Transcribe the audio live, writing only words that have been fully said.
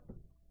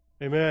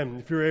Amen.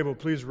 If you're able,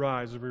 please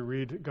rise as we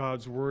read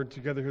God's Word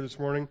together here this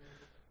morning.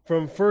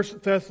 From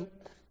that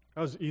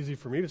was easy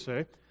for me to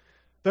say,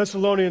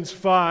 Thessalonians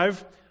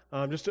 5,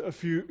 just a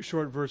few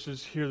short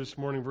verses here this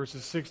morning,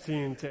 verses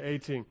 16 to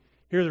 18.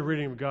 Hear the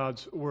reading of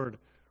God's Word.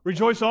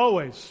 Rejoice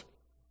always.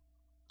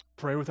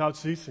 Pray without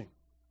ceasing.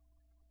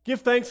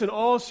 Give thanks in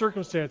all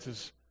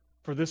circumstances,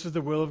 for this is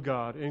the will of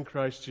God in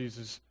Christ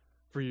Jesus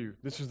for you.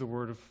 This is the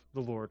word of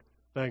the Lord.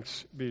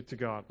 Thanks be to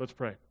God. Let's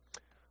pray.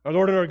 Our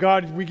Lord and our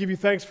God, we give you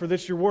thanks for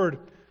this, your word.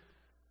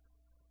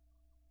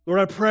 Lord,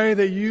 I pray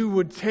that you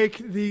would take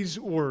these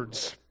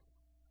words,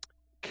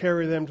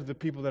 carry them to the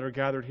people that are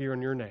gathered here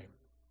in your name,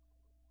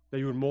 that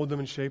you would mold them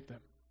and shape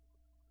them,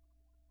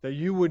 that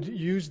you would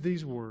use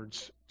these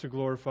words to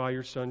glorify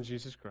your Son,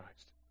 Jesus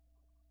Christ.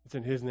 It's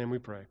in his name we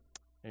pray.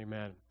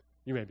 Amen.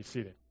 You may be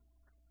seated.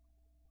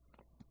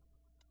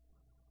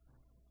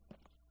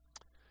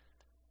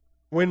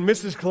 When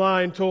Mrs.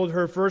 Klein told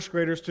her first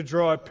graders to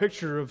draw a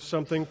picture of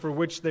something for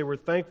which they were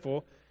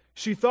thankful,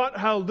 she thought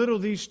how little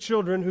these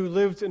children who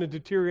lived in a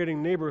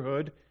deteriorating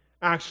neighborhood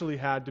actually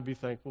had to be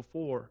thankful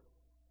for.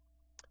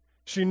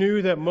 She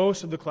knew that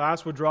most of the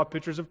class would draw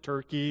pictures of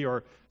turkey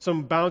or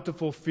some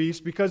bountiful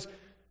feast because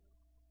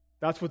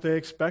that's what they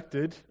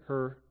expected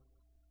her,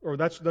 or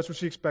that's what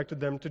she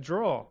expected them to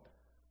draw.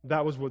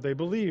 That was what they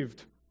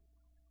believed.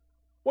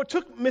 What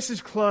took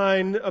Mrs.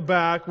 Klein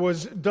aback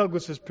was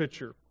Douglas's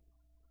picture.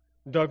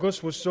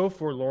 Douglas was so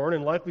forlorn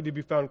and likely to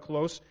be found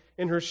close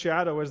in her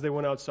shadow as they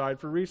went outside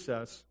for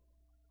recess.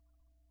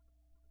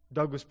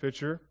 Douglas'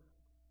 picture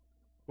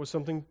was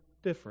something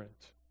different.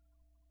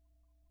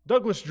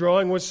 Douglas'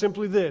 drawing was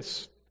simply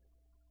this: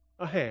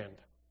 a hand.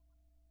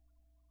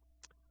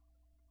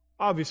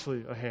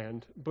 Obviously a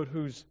hand, but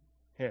whose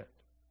hand?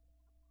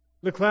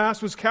 The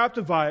class was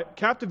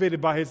captivated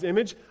by his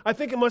image. I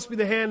think it must be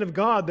the hand of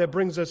God that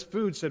brings us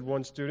food, said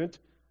one student.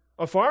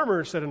 A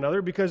farmer, said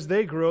another, because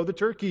they grow the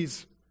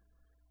turkeys.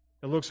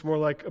 It looks more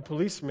like a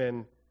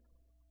policeman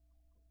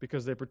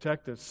because they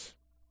protect us.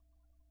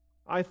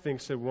 I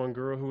think, said one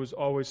girl who was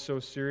always so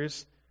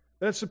serious,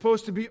 that it's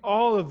supposed to be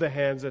all of the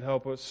hands that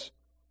help us.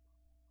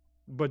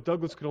 But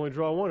Douglas could only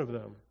draw one of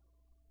them.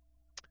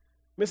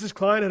 Mrs.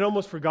 Klein had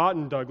almost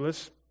forgotten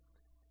Douglas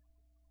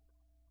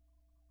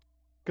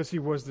because he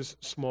was this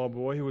small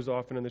boy who was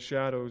often in the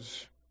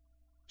shadows.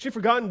 She'd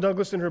forgotten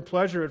Douglas in her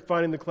pleasure at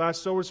finding the class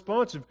so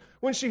responsive.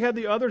 When she had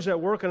the others at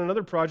work on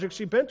another project,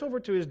 she bent over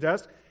to his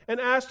desk and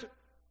asked,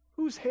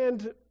 "Whose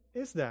hand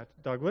is that,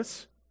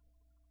 Douglas?"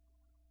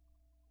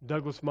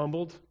 Douglas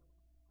mumbled,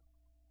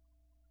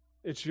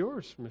 "It's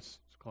yours, Mrs.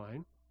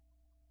 Klein."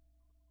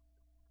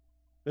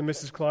 Then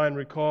Mrs. Klein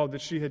recalled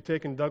that she had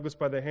taken Douglas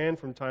by the hand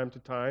from time to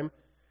time.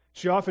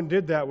 She often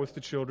did that with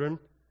the children,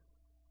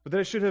 but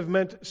that it should have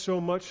meant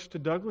so much to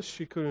Douglas,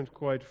 she couldn't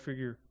quite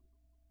figure.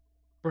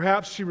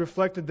 Perhaps she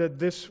reflected that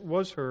this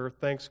was her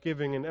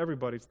Thanksgiving and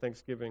everybody's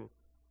Thanksgiving.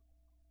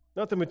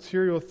 Not the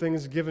material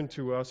things given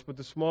to us, but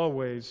the small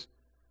ways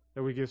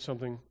that we give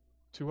something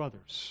to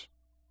others.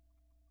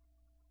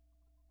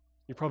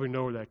 You probably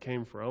know where that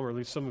came from, or at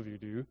least some of you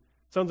do.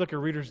 Sounds like a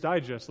Reader's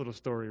Digest little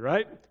story,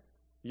 right?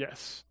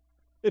 Yes,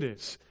 it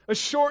is. A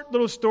short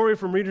little story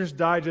from Reader's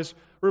Digest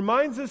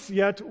reminds us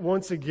yet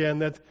once again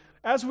that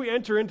as we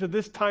enter into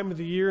this time of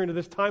the year, into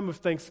this time of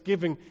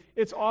Thanksgiving,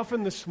 it's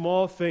often the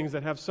small things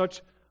that have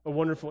such a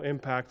wonderful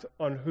impact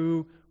on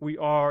who we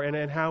are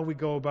and how we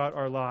go about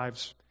our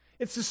lives.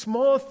 It's the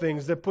small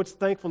things that puts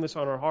thankfulness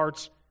on our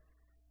hearts,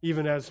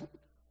 even as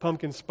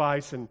pumpkin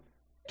spice and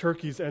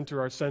turkeys enter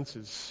our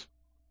senses.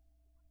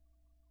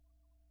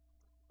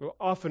 Well,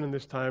 often in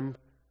this time,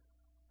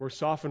 we're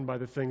softened by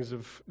the things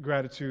of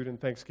gratitude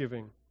and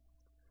thanksgiving.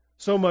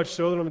 So much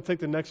so that I'm going to take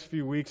the next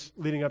few weeks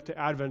leading up to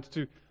Advent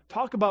to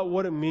talk about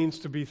what it means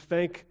to be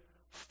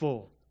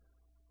thankful,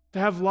 to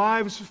have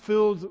lives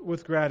filled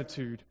with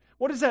gratitude.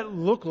 What does that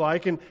look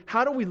like, and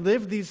how do we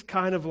live these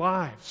kind of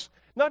lives?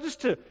 Not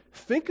just to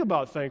think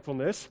about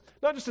thankfulness,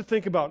 not just to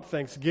think about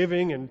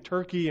Thanksgiving and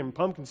turkey and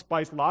pumpkin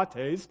spice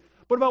lattes,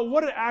 but about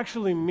what it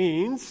actually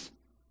means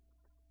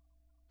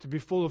to be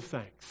full of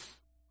thanks,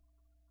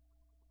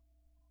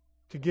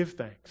 to give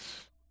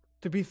thanks,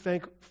 to be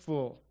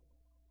thankful.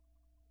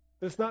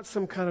 It's not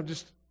some kind of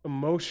just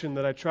emotion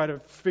that I try to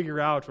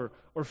figure out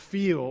or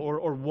feel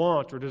or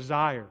want or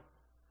desire,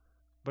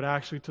 but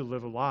actually to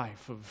live a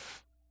life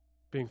of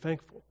being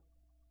thankful,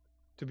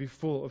 to be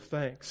full of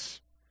thanks,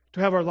 to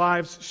have our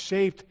lives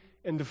shaped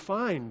and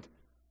defined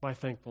by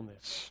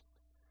thankfulness.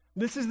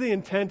 This is the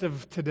intent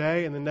of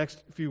today and the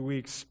next few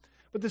weeks.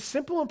 But the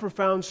simple and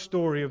profound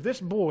story of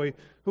this boy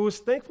who was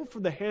thankful for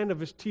the hand of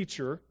his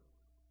teacher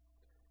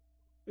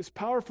is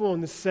powerful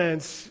in the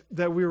sense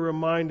that we are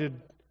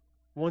reminded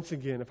once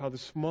again of how the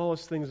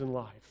smallest things in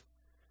life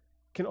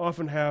can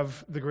often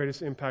have the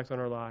greatest impact on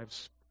our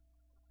lives.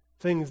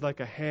 Things like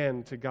a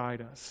hand to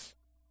guide us,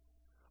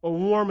 a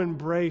warm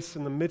embrace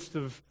in the midst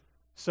of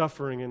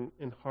suffering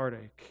and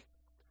heartache,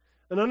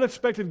 an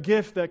unexpected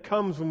gift that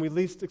comes when we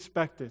least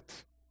expect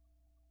it.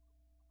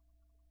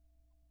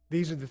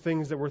 These are the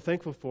things that we're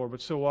thankful for,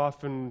 but so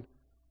often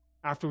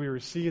after we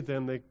receive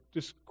them, they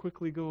just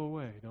quickly go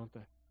away, don't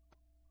they?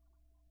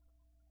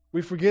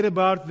 We forget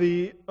about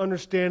the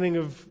understanding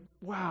of,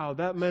 wow,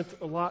 that meant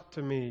a lot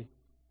to me.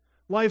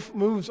 Life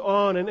moves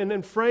on,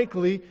 and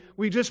frankly,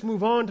 we just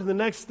move on to the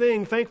next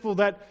thing, thankful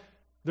that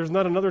there's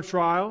not another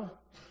trial,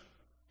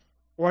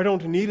 or I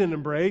don't need an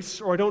embrace,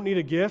 or I don't need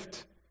a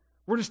gift.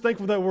 We're just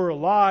thankful that we're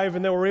alive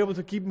and that we're able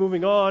to keep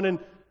moving on, and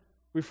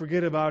we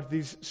forget about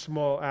these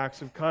small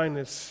acts of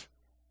kindness.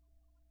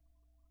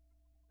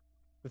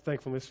 The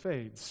thankfulness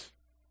fades.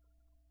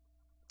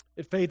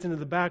 It fades into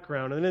the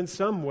background, and in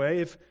some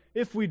way,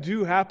 if we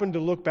do happen to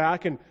look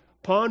back and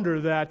ponder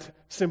that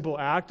simple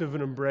act of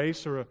an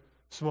embrace or a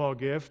small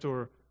gift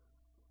or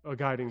a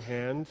guiding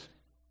hand,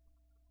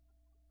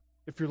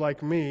 if you're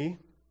like me,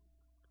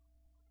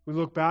 we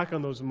look back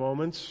on those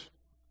moments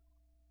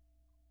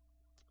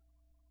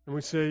and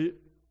we say,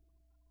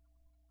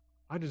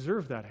 I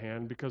deserve that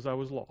hand because I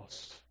was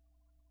lost.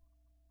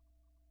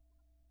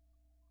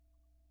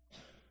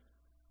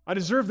 I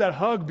deserve that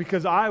hug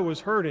because I was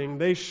hurting.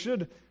 They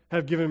should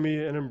have given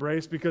me an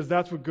embrace because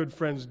that's what good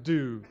friends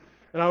do.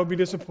 And I would be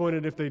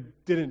disappointed if they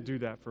didn't do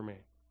that for me.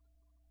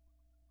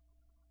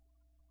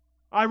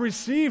 I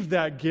received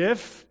that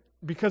gift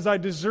because I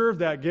deserved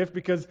that gift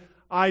because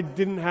I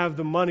didn't have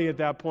the money at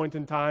that point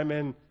in time,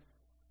 and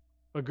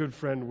a good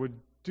friend would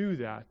do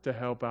that to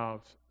help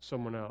out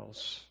someone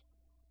else.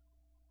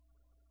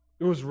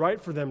 It was right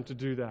for them to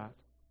do that.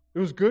 It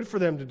was good for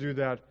them to do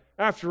that.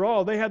 After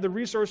all, they had the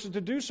resources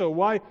to do so.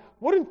 Why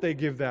wouldn't they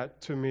give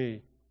that to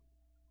me?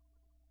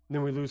 And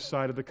then we lose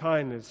sight of the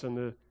kindness and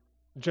the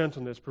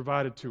gentleness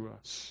provided to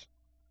us.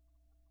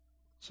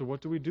 So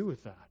what do we do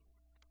with that?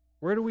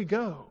 Where do we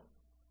go?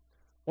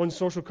 One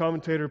social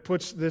commentator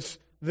puts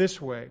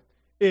this way.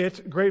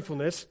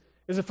 Gratefulness,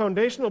 is a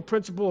foundational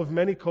principle of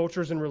many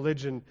cultures and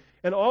religion,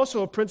 and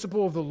also a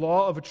principle of the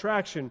law of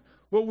attraction.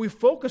 What we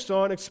focus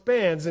on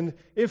expands, and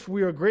if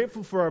we are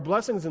grateful for our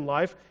blessings in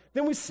life,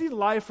 then we see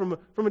life from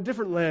a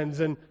different lens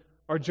and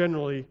are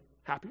generally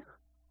happier.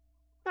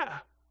 Yeah,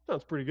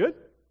 sounds pretty good.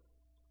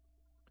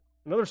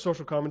 Another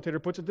social commentator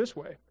puts it this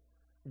way.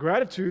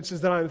 Gratitude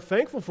says that I'm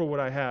thankful for what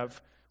I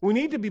have. We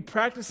need to be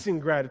practicing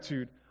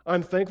gratitude.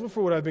 I'm thankful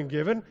for what I've been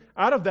given.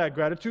 Out of that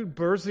gratitude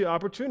births the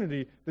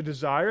opportunity, the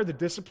desire, the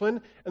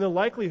discipline, and the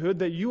likelihood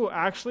that you will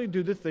actually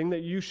do the thing that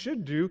you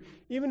should do,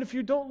 even if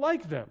you don't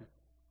like them.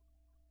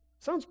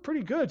 Sounds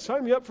pretty good.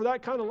 Sign me up for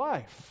that kind of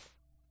life.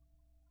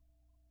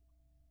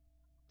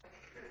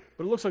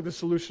 But it looks like the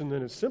solution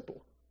then is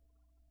simple.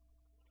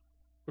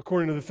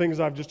 According to the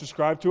things I've just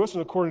described to us,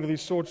 and according to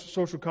these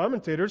social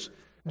commentators,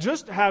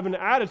 just have an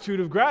attitude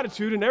of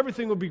gratitude and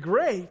everything will be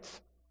great.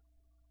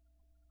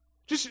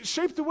 Just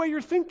shape the way you're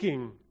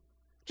thinking.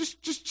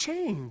 Just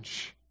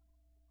change.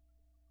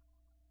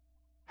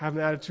 Have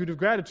an attitude of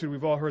gratitude.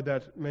 We've all heard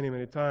that many,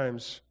 many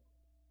times.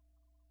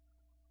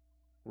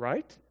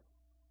 Right?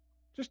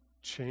 Just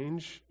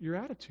change your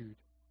attitude.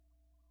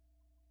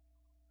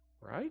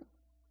 Right?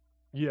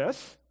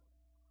 Yes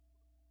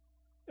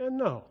and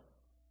no.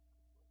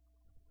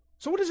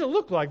 So what does it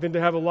look like then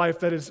to have a life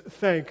that is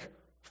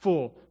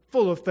thankful,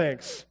 full of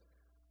thanks?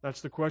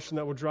 That's the question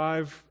that will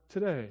drive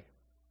today,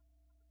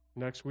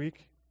 next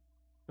week,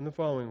 and the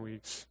following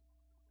weeks.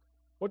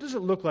 What does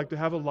it look like to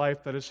have a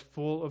life that is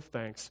full of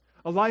thanks?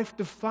 A life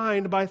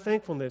defined by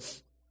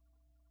thankfulness.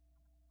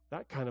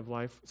 That kind of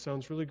life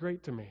sounds really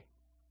great to me.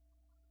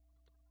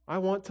 I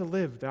want to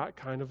live that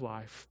kind of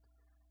life.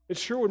 It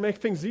sure would make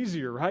things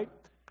easier, right?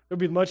 There would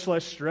be much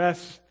less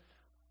stress,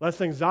 less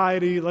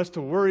anxiety, less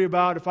to worry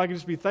about. If I could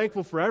just be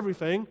thankful for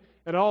everything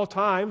at all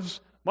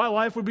times, my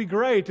life would be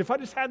great. If I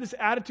just had this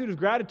attitude of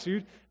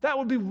gratitude, that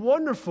would be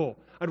wonderful.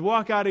 I'd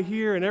walk out of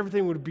here and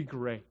everything would be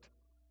great.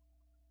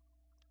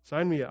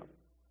 Sign me up.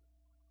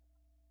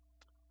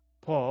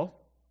 Paul,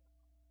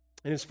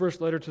 in his first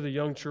letter to the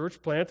young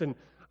church plant in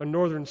a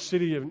northern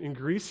city in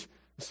Greece,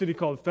 a city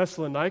called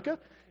Thessalonica,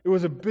 it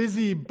was a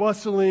busy,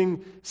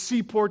 bustling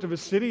seaport of a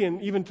city,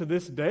 and even to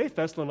this day,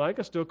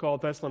 Thessalonica, still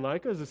called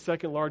Thessalonica, is the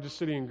second largest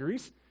city in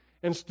Greece,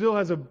 and still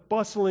has a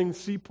bustling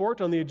seaport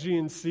on the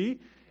Aegean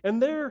Sea.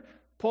 And there,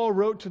 Paul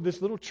wrote to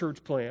this little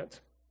church plant.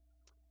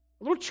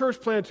 A little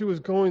church plant who was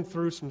going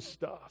through some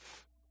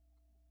stuff.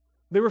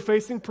 They were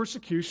facing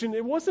persecution.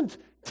 It wasn't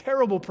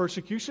terrible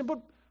persecution, but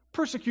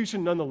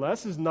persecution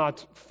nonetheless is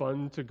not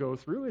fun to go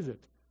through, is it?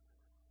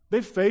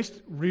 They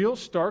faced real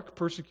stark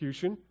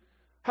persecution.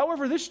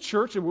 However, this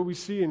church, and what we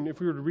see, if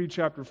we were to read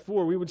chapter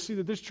 4, we would see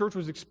that this church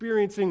was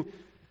experiencing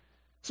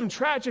some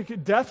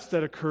tragic deaths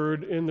that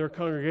occurred in their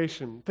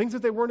congregation, things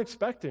that they weren't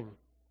expecting.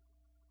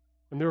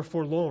 And they were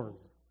forlorn.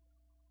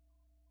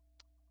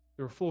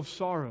 They were full of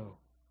sorrow,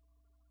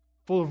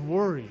 full of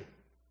worry,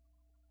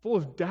 full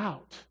of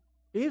doubt.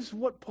 Is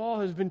what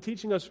Paul has been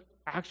teaching us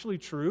actually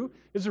true?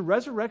 Is the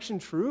resurrection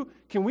true?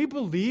 Can we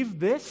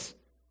believe this?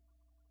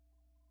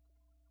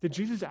 Did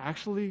Jesus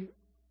actually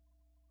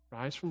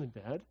rise from the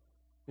dead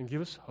and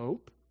give us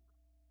hope?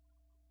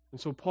 And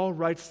so Paul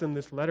writes them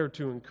this letter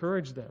to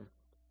encourage them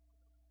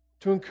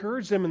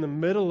in the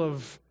middle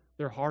of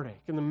their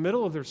heartache, in the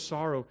middle of their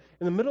sorrow,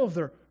 in the middle of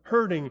their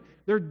hurting,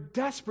 they're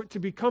desperate to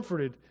be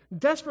comforted,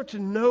 desperate to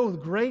know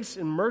grace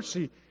and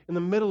mercy in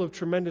the middle of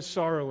tremendous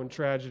sorrow and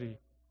tragedy.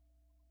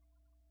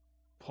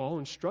 Paul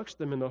instructs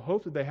them in the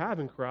hope that they have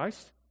in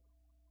Christ.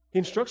 He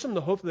instructs them in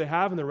the hope that they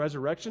have in the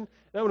resurrection.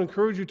 And I would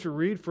encourage you to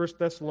read 1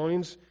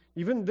 Thessalonians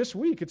even this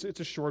week. It's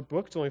a short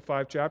book. It's only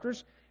 5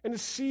 chapters. And to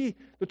see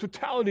the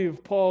totality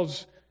of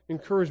Paul's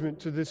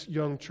encouragement to this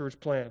young church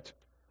plant.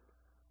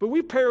 But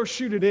we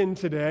parachuted in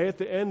today at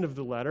the end of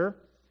the letter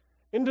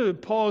into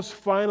Paul's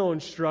final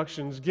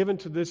instructions given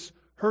to this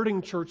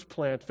hurting church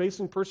plant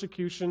facing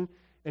persecution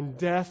and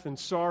death and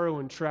sorrow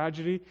and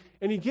tragedy.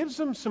 And he gives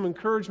them some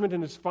encouragement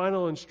in his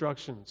final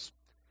instructions.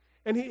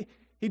 And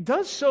he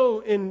does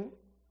so in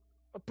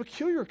a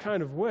peculiar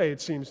kind of way,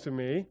 it seems to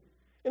me.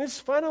 In his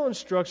final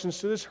instructions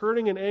to this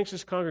hurting and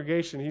anxious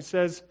congregation, he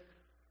says,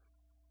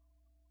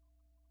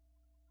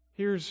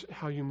 here's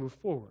how you move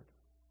forward.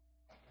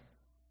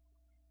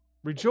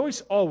 Rejoice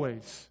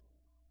always.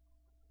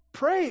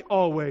 Pray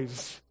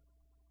always.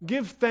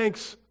 Give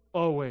thanks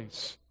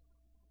always.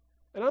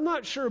 And I'm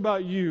not sure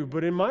about you,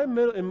 but when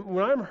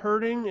I'm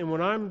hurting and when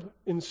I'm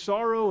in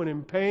sorrow and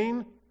in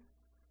pain,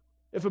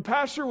 if a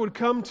pastor would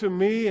come to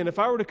me and if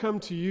I were to come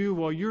to you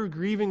while you're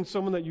grieving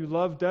someone that you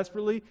love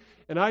desperately,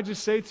 and I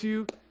just say to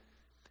you,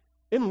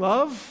 in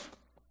love,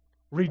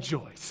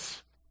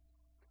 rejoice.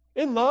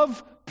 In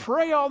love,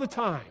 pray all the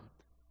time.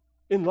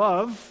 In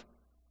love,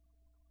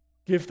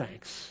 give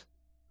thanks.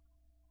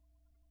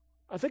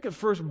 I think at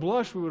first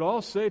blush we would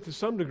all say to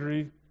some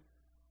degree,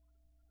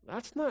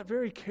 that's not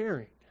very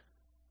caring.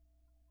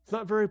 It's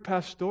not very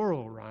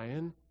pastoral,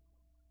 Ryan.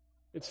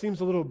 It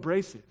seems a little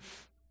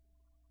abrasive.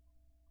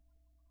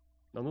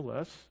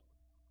 Nonetheless,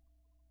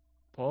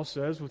 Paul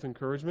says with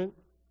encouragement,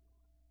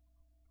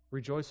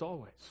 rejoice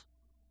always.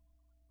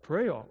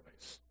 Pray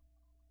always.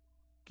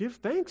 Give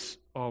thanks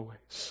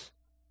always.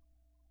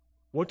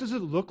 What does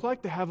it look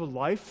like to have a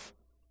life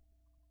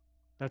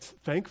that's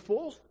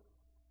thankful,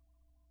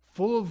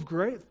 full of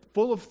grace,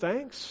 full of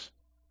thanks?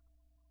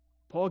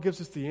 Paul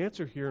gives us the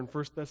answer here in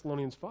 1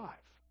 Thessalonians 5.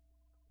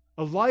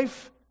 A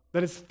life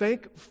that is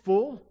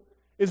thankful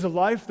is a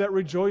life that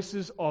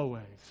rejoices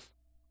always.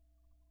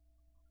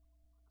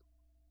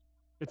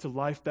 It's a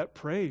life that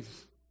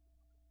prays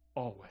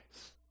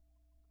always.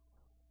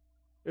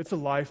 It's a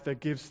life that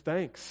gives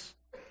thanks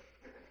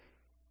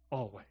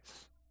always.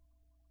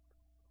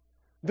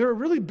 There are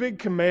really big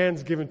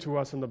commands given to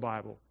us in the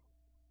Bible.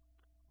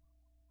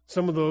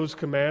 Some of those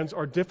commands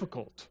are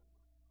difficult.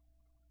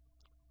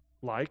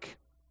 Like,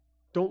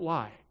 don't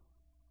lie.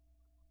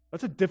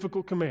 That's a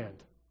difficult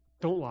command.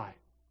 Don't lie.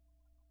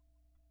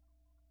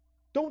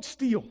 Don't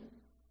steal.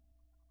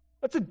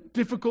 That's a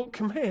difficult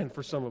command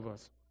for some of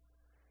us.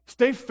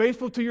 Stay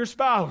faithful to your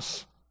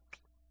spouse.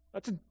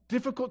 That's a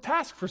difficult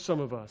task for some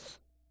of us.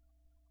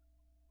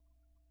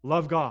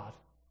 Love God.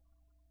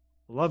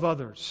 Love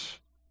others.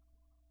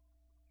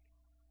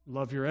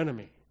 Love your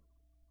enemy.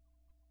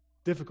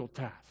 Difficult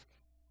task.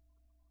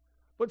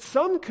 But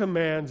some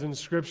commands in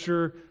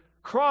Scripture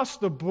cross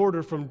the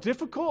border from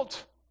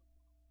difficult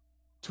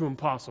to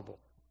impossible.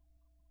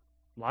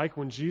 Like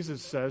when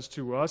Jesus says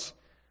to us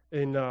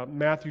in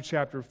Matthew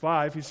chapter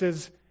 5, he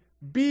says,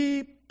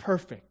 be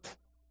perfect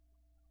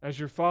as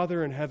your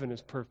Father in heaven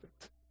is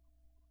perfect.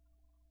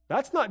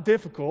 That's not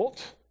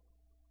difficult.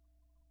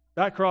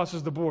 That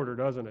crosses the border,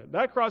 doesn't it?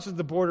 That crosses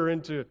the border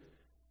into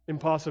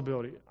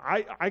impossibility.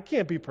 I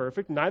can't be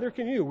perfect, neither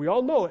can you. We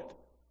all know it.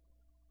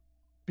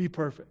 Be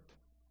perfect.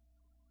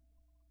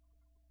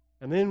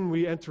 And then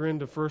we enter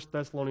into 1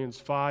 Thessalonians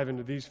 5,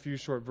 into these few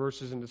short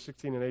verses, into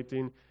 16 and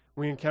 18.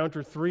 We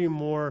encounter 3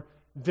 more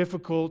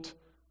difficult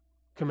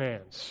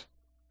commands.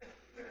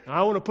 And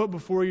I want to put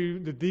before you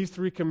that these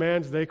 3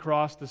 commands, they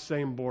cross the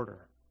same border.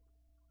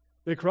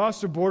 They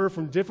cross the border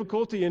from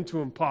difficulty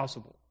into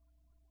impossible.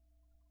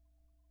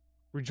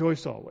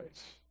 Rejoice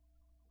always.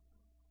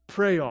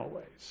 Pray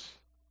always.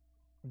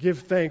 Give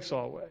thanks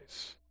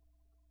always.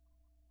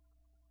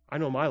 I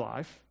know my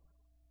life.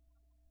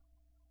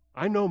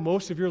 I know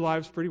most of your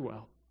lives pretty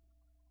well.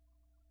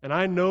 And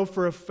I know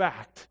for a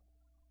fact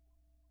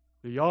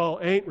that y'all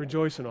ain't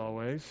rejoicing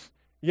always,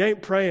 you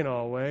ain't praying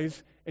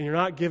always, and you're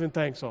not giving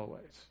thanks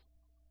always.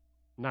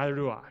 Neither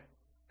do I.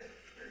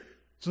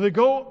 So they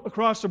go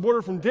across the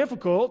border from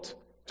difficult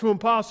to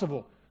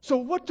impossible. So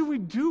what do we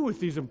do with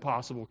these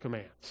impossible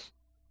commands?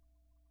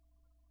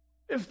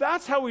 If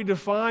that's how we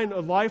define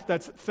a life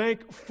that's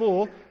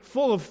thankful,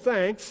 full of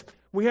thanks,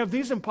 we have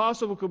these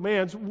impossible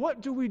commands,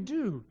 what do we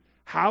do?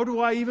 How do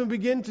I even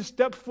begin to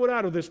step foot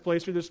out of this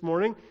place here this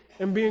morning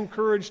and be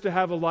encouraged to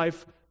have a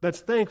life that's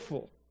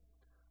thankful?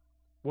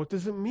 What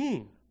does it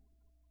mean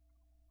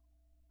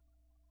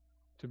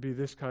to be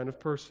this kind of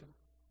person?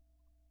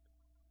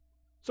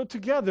 So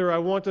together, I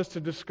want us to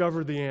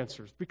discover the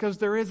answers, because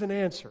there is an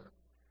answer.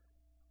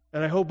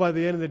 And I hope by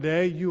the end of the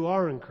day, you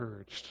are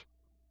encouraged,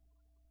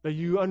 that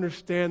you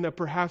understand that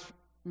perhaps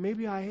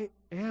maybe I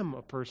am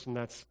a person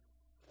that's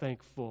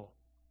thankful.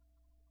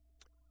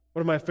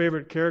 One of my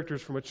favorite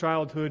characters from a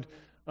childhood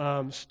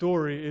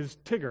story is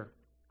Tigger.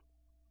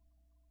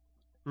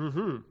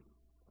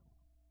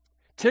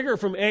 Tigger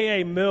from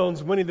A.A.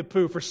 Milne's Winnie the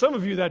Pooh. For some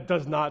of you, that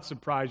does not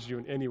surprise you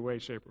in any way,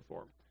 shape, or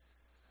form.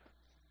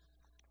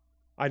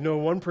 I know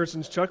one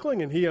person's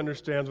chuckling, and he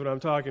understands what I'm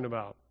talking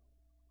about.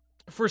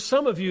 For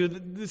some of you,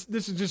 this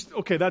is just,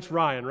 okay, that's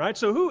Ryan, right?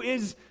 So who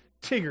is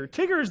Tigger?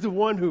 Tigger is the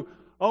one who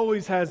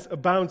always has a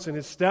bounce in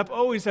his step,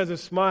 always has a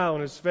smile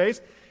on his face,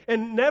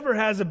 and never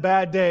has a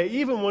bad day,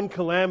 even when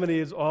calamity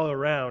is all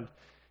around.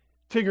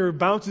 Tigger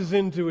bounces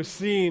into a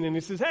scene and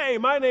he says, "Hey,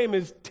 my name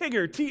is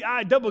Tigger,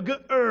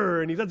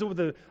 T-I-double-G-R," and he does it with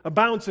a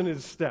bounce in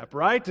his step,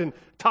 right? And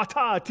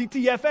ta-ta,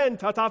 T-T-F-N,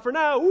 ta-ta for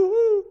now,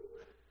 woo-hoo.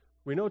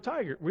 We know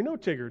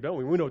Tigger, don't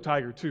we? We know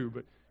Tiger too,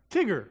 but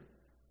Tigger's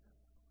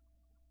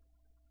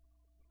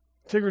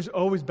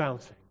always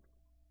bouncing.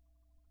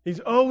 He's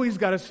always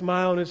got a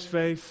smile on his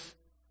face,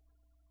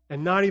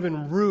 and not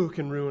even Rue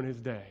can ruin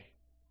his day.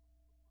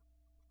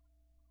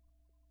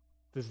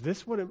 Is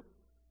this what it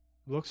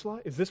looks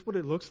like? Is this what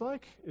it looks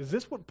like? Is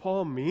this what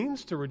Paul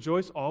means to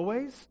rejoice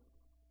always?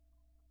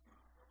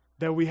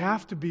 That we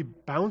have to be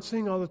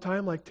bouncing all the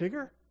time like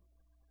Tigger?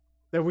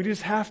 That we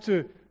just have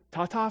to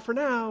ta-ta for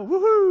now,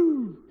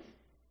 woohoo!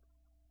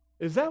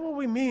 Is that what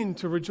we mean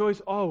to rejoice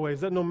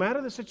always? That no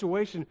matter the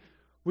situation,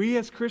 we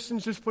as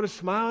Christians just put a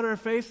smile on our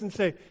face and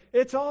say,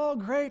 "It's all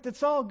great,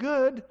 it's all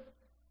good.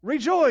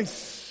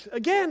 Rejoice."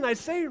 Again, I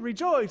say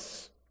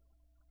rejoice.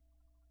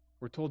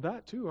 We're told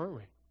that too, aren't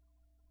we?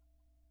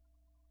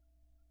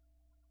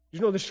 You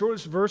know the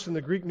shortest verse in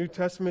the Greek New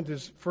Testament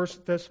is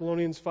 1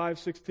 Thessalonians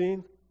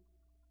 5:16?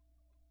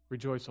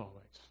 Rejoice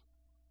always.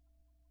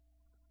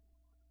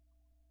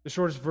 The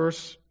shortest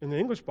verse in the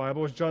English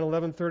Bible is John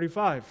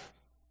 11:35.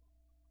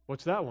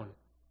 What's that one?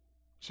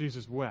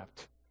 Jesus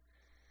wept.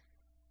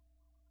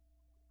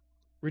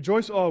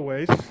 Rejoice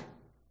always,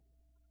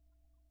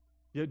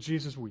 yet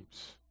Jesus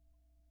weeps.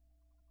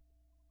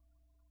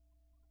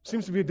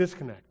 Seems to be a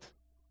disconnect.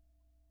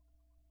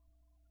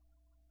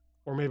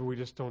 Or maybe we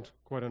just don't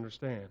quite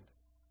understand.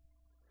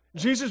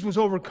 Jesus was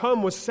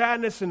overcome with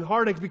sadness and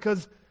heartache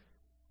because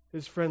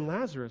his friend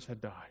Lazarus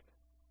had died.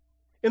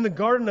 In the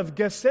Garden of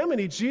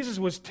Gethsemane, Jesus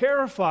was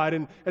terrified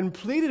and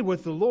pleaded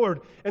with the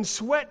Lord, and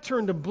sweat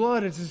turned to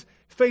blood as his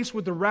face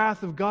with the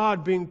wrath of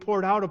God being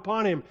poured out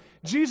upon him.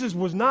 Jesus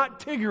was not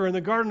Tigger in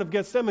the Garden of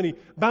Gethsemane,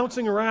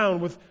 bouncing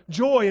around with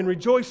joy and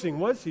rejoicing,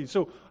 was he?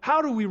 So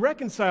how do we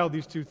reconcile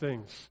these two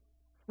things?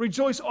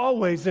 Rejoice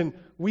always in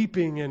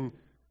weeping and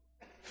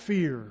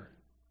fear,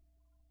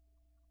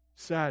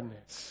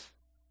 sadness.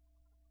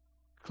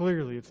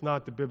 Clearly, it's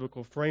not the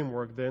biblical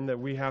framework then that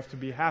we have to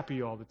be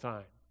happy all the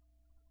time.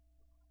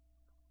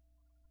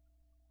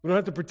 We don't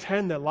have to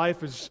pretend that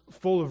life is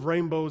full of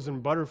rainbows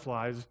and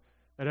butterflies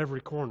at every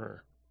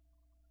corner.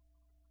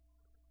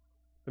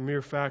 The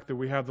mere fact that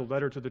we have the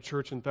letter to the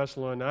church in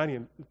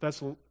Thessalonians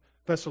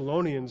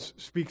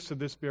speaks to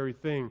this very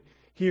thing.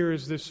 Here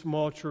is this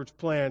small church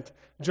plant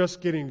just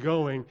getting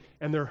going,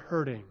 and they're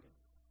hurting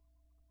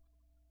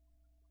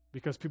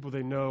because people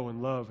they know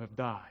and love have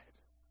died.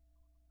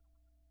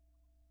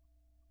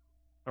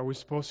 Are we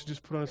supposed to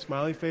just put on a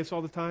smiley face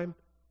all the time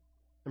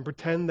and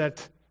pretend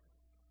that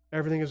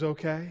everything is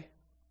okay?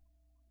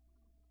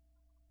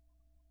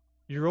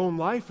 Your own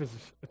life is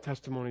a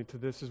testimony to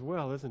this as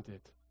well, isn't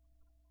it?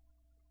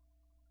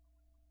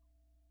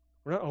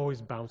 We're not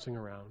always bouncing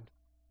around.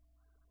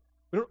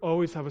 We don't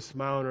always have a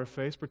smile on our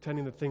face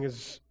pretending that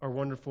things are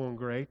wonderful and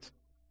great.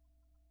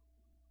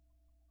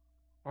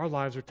 Our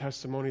lives are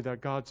testimony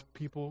that God's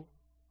people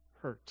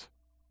hurt.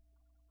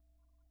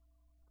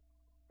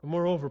 But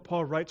moreover,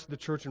 Paul writes to the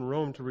church in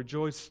Rome to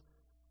rejoice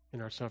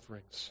in our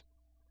sufferings.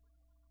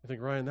 I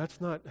think, Ryan,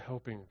 that's not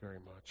helping very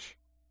much.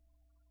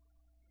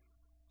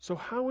 So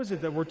how is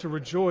it that we're to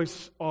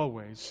rejoice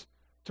always,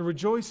 to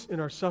rejoice in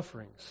our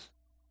sufferings,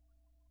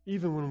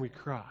 even when we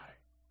cry?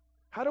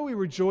 How do we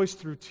rejoice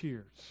through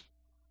tears?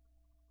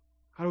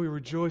 How do we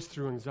rejoice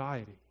through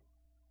anxiety,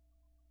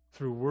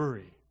 through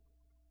worry,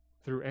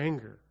 through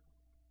anger,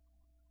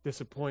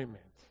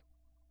 disappointment,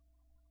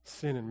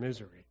 sin and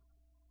misery?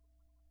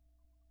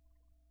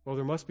 Well,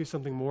 there must be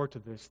something more to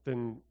this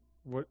than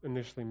what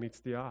initially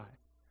meets the eye.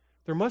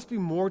 There must be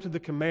more to the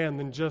command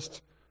than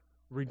just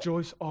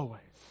rejoice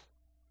always.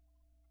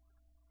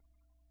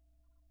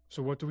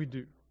 So what do we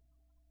do?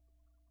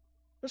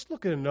 Let's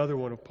look at another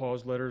one of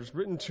Paul's letters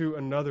written to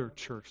another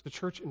church, the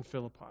church in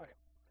Philippi.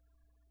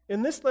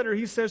 In this letter,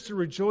 he says to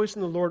rejoice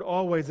in the Lord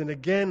always, and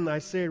again I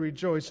say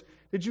rejoice.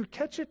 Did you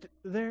catch it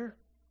there?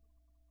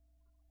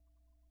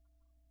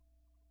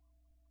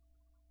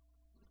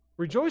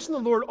 Rejoice in the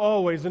Lord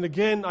always, and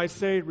again I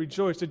say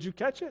rejoice. Did you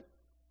catch it?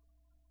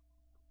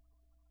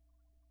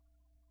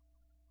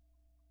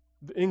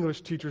 The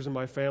English teachers in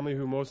my family,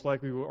 who most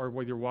likely are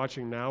whether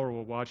watching now or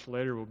will watch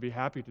later, will be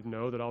happy to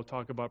know that I'll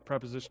talk about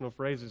prepositional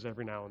phrases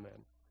every now and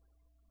then.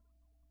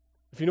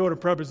 If you know what a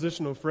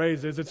prepositional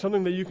phrase is, it's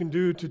something that you can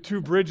do to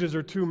two bridges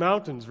or two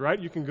mountains, right?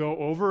 You can go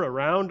over,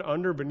 around,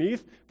 under,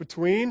 beneath,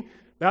 between.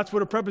 That's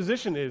what a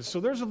preposition is. So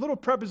there's a little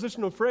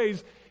prepositional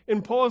phrase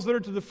in Paul's letter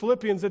to the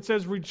Philippians that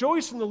says,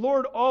 rejoice in the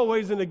Lord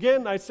always. And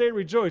again, I say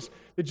rejoice.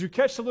 Did you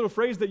catch the little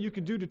phrase that you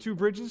could do to two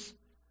bridges?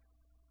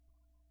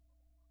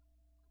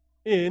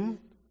 In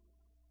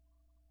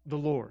the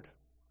Lord.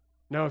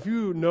 Now, if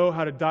you know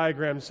how to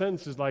diagram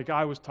sentences like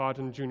I was taught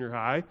in junior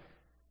high,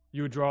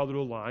 you would draw a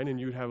little line and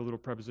you would have a little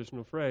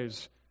prepositional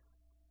phrase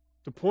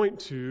to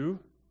point to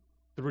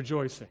the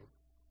rejoicing.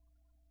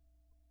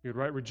 You'd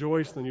write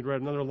rejoice, and then you'd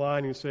write another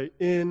line and you'd say,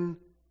 in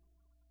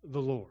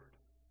the Lord.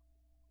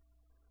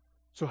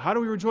 So how do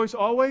we rejoice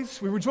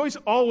always? We rejoice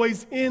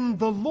always in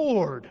the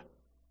Lord.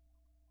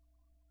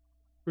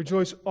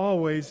 Rejoice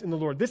always in the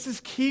Lord. This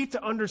is key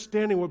to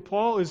understanding what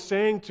Paul is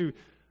saying to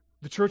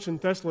the church in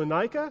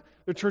Thessalonica,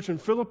 the church in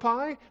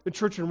Philippi, the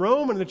church in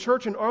Rome, and the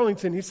church in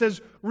Arlington. He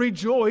says,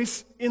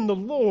 rejoice in the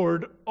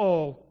Lord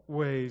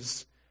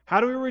always.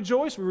 How do we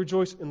rejoice? We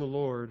rejoice in the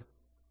Lord.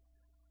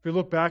 If we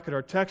look back at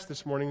our text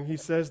this morning, he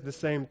says the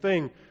same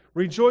thing.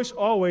 Rejoice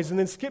always, and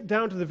then skip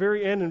down to the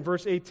very end in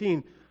verse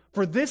 18.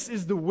 For this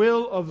is the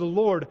will of the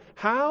Lord.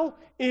 How?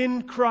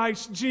 In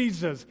Christ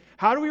Jesus.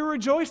 How do we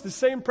rejoice? The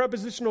same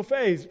prepositional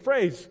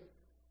phrase.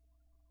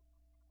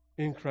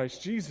 In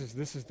Christ Jesus,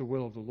 this is the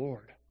will of the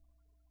Lord.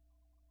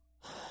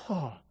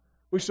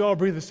 We should all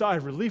breathe a sigh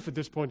of relief at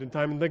this point in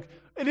time and think,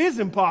 it is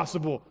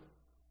impossible,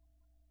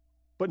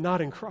 but not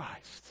in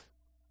Christ.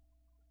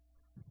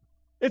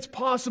 It's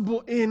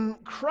possible in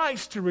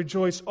Christ to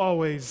rejoice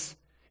always.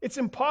 It's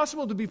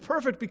impossible to be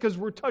perfect because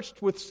we're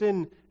touched with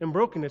sin and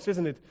brokenness,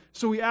 isn't it?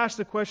 So we ask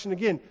the question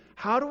again,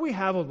 how do we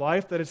have a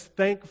life that is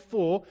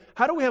thankful?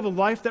 How do we have a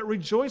life that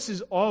rejoices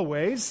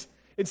always?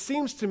 It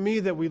seems to me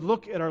that we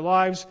look at our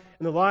lives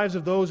and the lives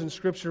of those in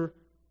Scripture,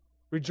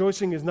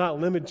 rejoicing is not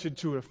limited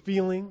to a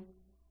feeling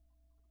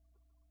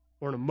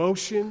or an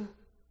emotion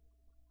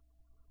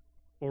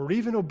or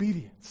even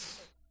obedience.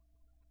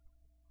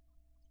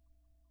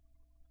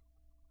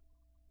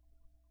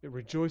 It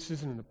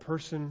rejoices in the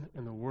person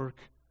and the work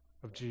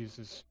of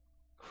Jesus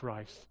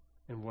Christ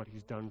and what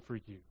He's done for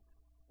you.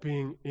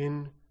 Being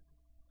in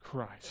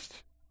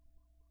Christ.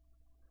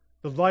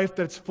 The life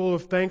that's full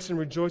of thanks and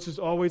rejoices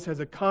always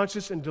has a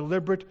conscious and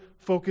deliberate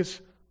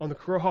focus on the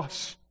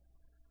cross.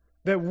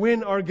 That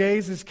when our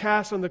gaze is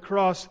cast on the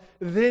cross,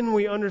 then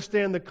we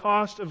understand the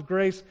cost of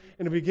grace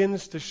and it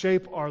begins to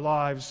shape our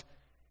lives.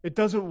 It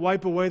doesn't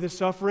wipe away the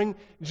suffering.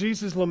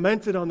 Jesus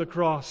lamented on the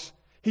cross.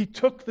 He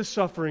took the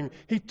suffering.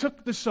 He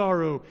took the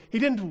sorrow. He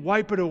didn't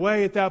wipe it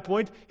away at that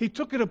point. He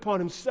took it upon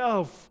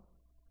Himself.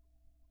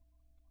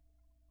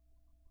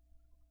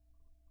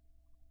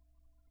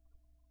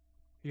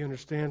 He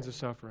understands the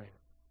suffering.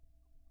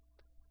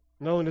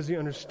 Not only does He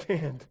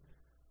understand,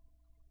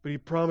 but He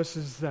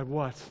promises that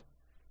what?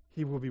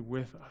 He will be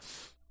with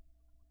us.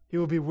 He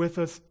will be with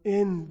us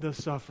in the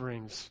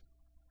sufferings.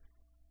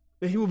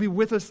 That He will be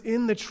with us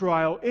in the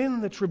trial,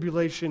 in the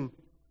tribulation,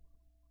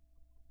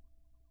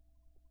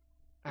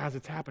 as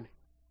it's happening.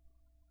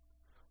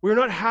 We're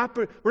not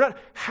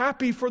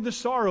happy for the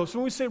sorrow. So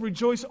when we say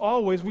rejoice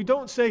always, we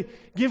don't say,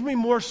 give me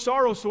more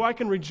sorrow so I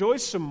can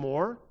rejoice some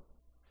more.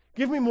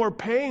 Give me more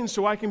pain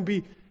so I can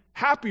be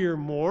happier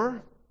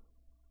more.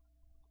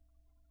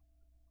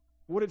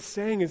 What it's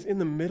saying is, in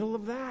the middle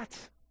of that,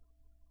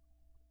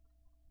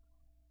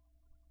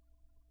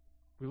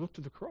 we look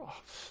to the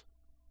cross.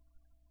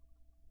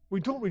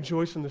 We don't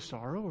rejoice in the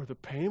sorrow or the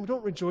pain. We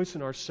don't rejoice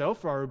in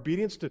ourselves or our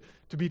obedience to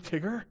be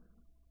Tigger.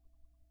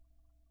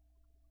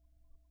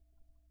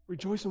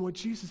 Rejoice in what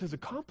Jesus has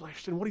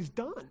accomplished and what He's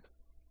done.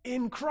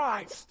 In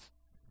Christ,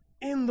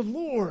 in the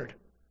Lord,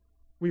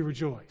 we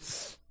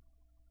rejoice.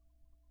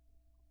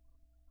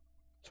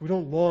 So we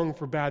don't long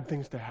for bad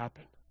things to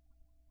happen.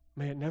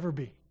 May it never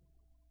be.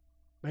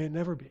 May it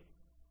never be.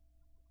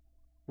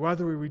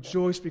 Rather, we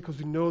rejoice because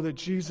we know that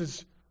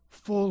Jesus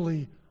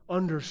fully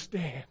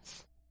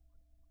understands.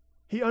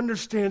 He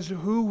understands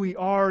who we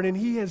are, and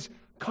He has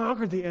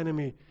conquered the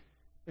enemy,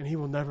 and He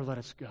will never let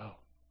us go.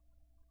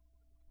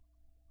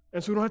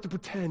 And so we don't have to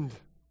pretend.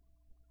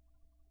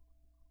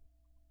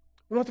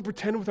 We don't have to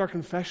pretend with our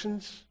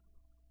confessions.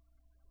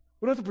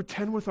 We don't have to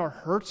pretend with our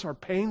hurts, our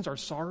pains, our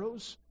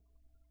sorrows.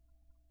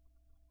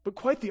 But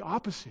quite the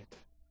opposite.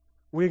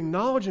 We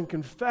acknowledge and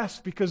confess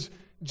because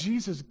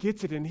Jesus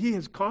gets it and He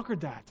has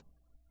conquered that.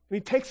 And He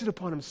takes it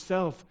upon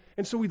Himself.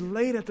 And so we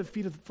lay it at the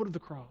foot of the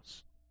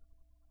cross.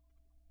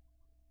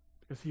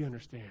 Because He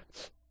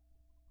understands.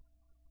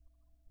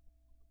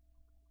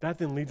 That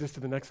then leads us to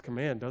the next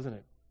command, doesn't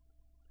it?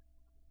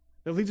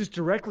 That leads us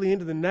directly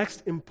into the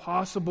next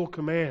impossible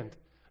command.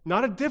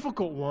 Not a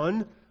difficult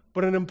one,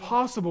 but an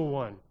impossible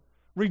one.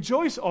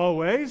 Rejoice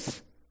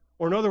always,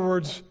 or in other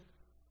words,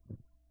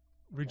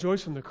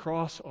 rejoice on the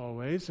cross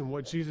always and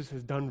what Jesus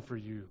has done for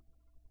you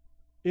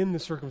in the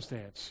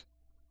circumstance.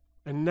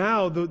 And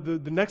now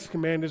the next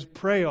command is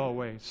pray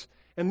always.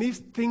 And these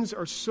things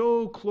are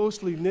so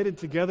closely knitted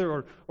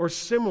together or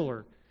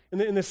similar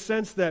in the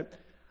sense that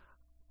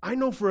I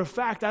know for a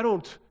fact I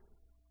don't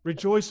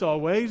rejoice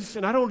always,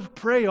 and I don't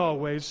pray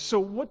always. So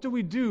what do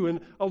we do? And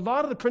a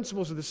lot of the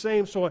principles are the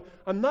same, so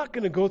I'm not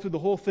going to go through the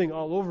whole thing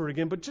all over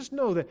again, but just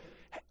know that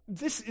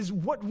this is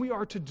what we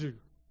are to do.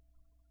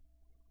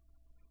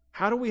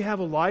 How do we have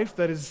a life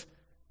that is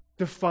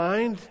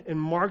defined and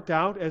marked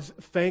out as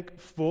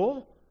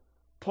thankful?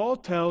 Paul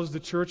tells the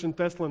church in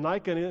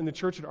Thessalonica and the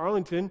church at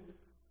Arlington,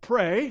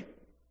 pray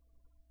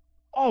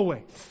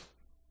always.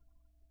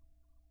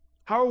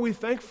 How are we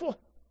thankful?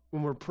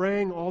 When we're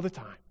praying all the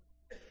time.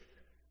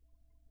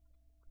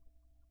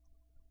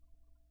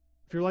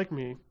 If you're like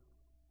me,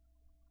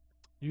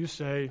 you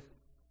say,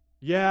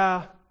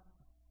 yeah,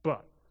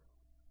 but.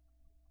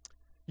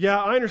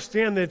 Yeah, I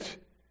understand that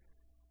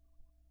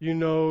you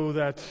know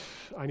that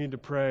I need to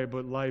pray,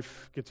 but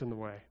life gets in the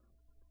way.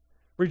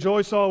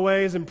 Rejoice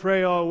always and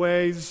pray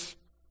always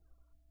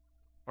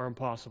are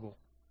impossible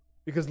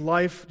because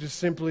life just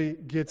simply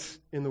gets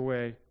in the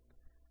way.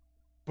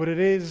 But it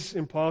is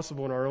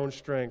impossible in our own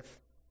strength.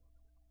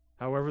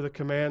 However, the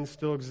command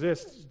still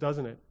exists,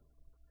 doesn't it?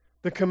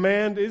 The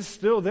command is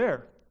still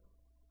there.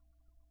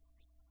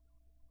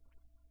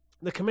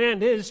 The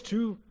command is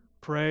to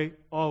pray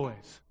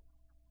always.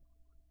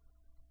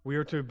 We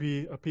are to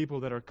be a people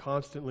that are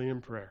constantly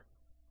in prayer.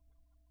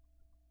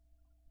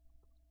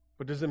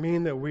 But does it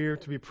mean that we are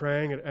to be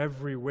praying at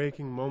every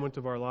waking moment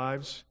of our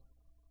lives?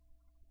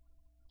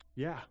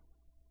 Yeah.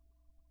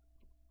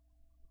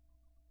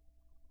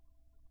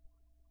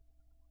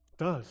 It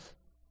does.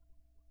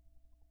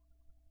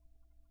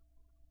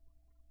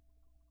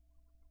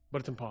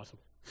 But it's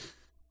impossible.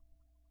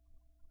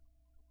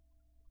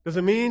 Does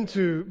it mean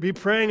to be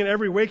praying in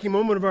every waking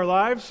moment of our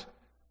lives?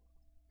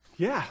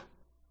 Yeah.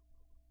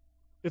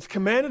 It's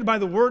commanded by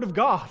the Word of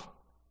God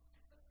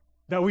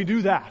that we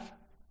do that.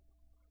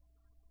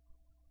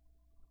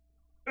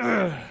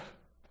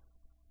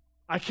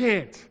 I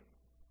can't.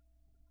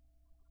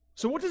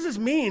 So what does this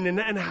mean,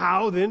 and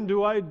how then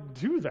do I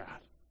do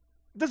that?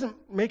 It doesn't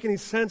make any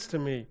sense to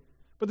me.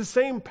 But the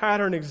same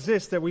pattern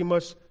exists that we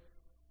must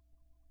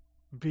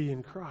be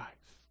in Christ.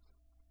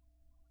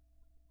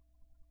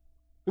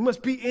 We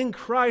must be in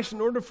Christ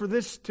in order for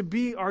this to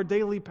be our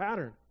daily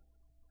pattern.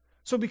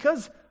 So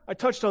because I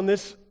touched on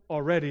this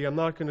already, I'm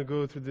not going to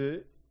go through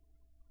the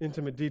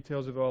intimate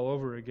details of it all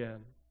over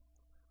again.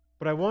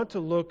 But I want to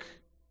look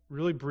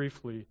really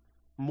briefly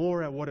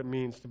more at what it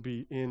means to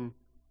be in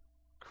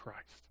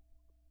Christ.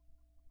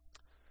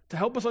 To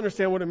help us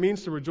understand what it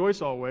means to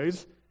rejoice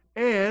always,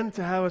 and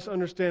to have us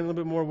understand a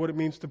little bit more what it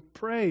means to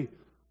pray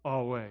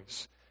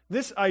always.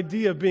 This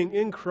idea of being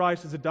in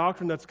Christ is a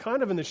doctrine that's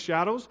kind of in the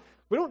shadows.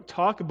 We don't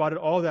talk about it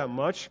all that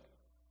much.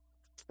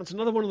 It's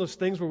another one of those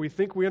things where we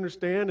think we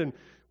understand and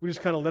we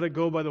just kind of let it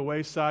go by the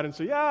wayside and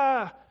say,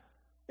 yeah,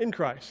 in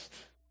Christ.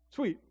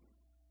 Sweet.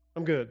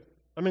 I'm good.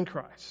 I'm in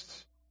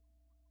Christ.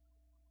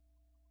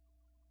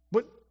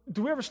 But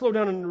do we ever slow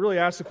down and really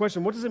ask the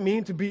question, what does it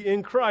mean to be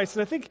in Christ?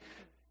 And I think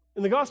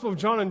in the Gospel of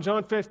John and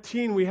John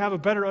 15, we have a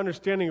better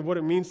understanding of what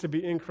it means to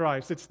be in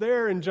Christ. It's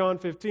there in John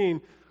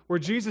 15 where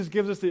Jesus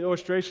gives us the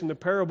illustration, the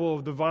parable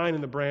of the vine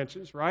and the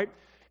branches, right?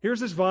 Here's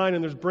this vine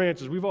and there's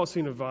branches. We've all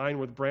seen a vine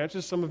with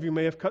branches. Some of you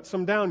may have cut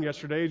some down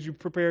yesterday as you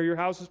prepare your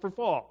houses for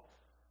fall.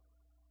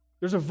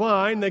 There's a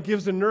vine that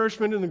gives the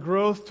nourishment and the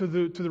growth to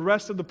the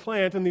rest of the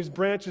plant, and these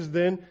branches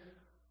then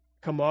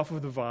come off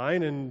of the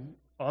vine, and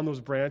on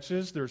those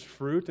branches there's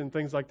fruit and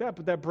things like that.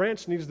 But that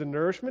branch needs the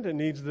nourishment, it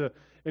needs the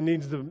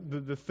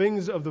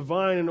things of the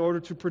vine in order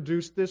to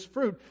produce this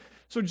fruit.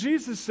 So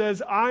Jesus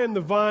says, I am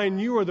the vine,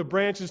 you are the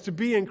branches. To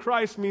be in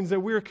Christ means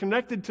that we are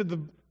connected to the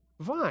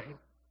vine.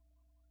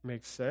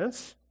 Makes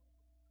sense?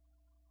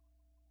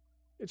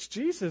 It's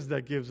Jesus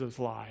that gives us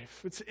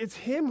life. It's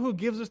Him who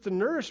gives us the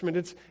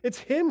nourishment. It's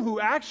Him who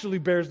actually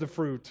bears the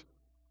fruit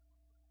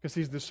because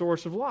He's the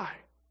source of life.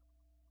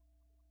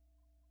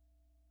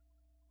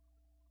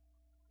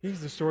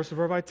 He's the source of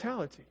our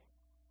vitality.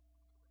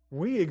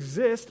 We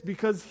exist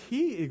because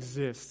He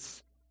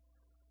exists.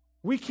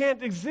 We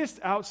can't exist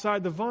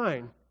outside the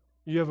vine.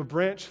 You have a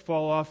branch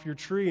fall off your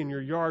tree in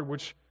your yard,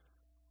 which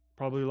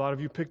probably a lot of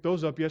you picked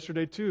those up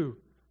yesterday too.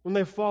 When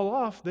they fall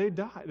off, they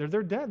die.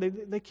 They're dead.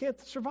 They can't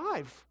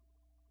survive.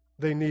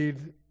 They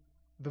need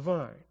the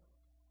vine.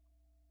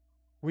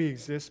 We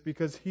exist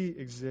because He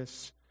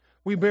exists.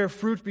 We bear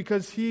fruit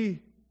because He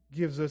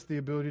gives us the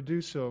ability to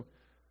do so.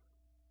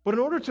 But in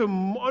order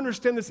to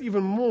understand this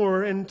even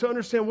more and to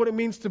understand what it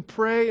means to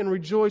pray and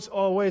rejoice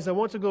always, I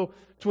want to go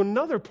to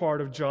another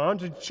part of John,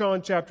 to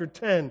John chapter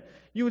 10.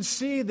 You would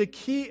see the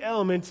key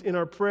elements in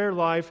our prayer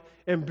life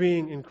and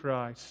being in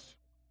Christ.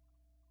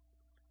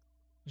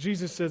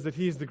 Jesus says that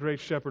He is the great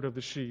shepherd of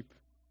the sheep.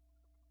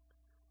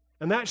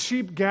 And that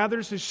sheep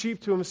gathers his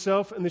sheep to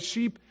himself, and the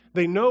sheep,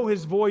 they know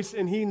His voice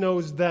and He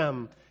knows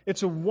them.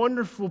 It's a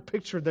wonderful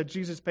picture that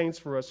Jesus paints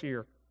for us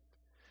here.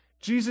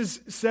 Jesus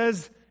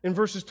says in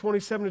verses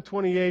 27 to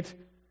 28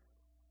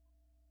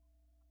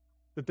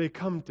 that they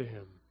come to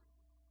Him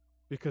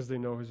because they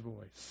know His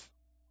voice.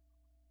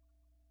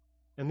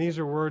 And these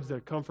are words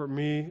that comfort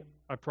me,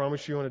 I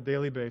promise you, on a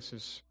daily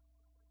basis.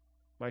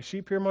 My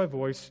sheep hear my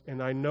voice,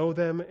 and I know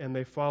them, and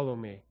they follow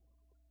me.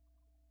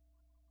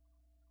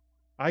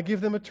 I give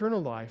them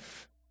eternal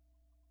life,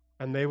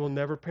 and they will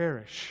never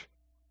perish,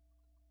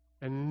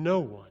 and no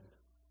one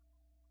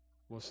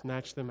will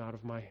snatch them out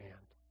of my hand.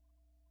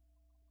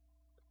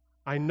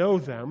 I know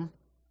them,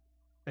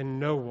 and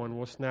no one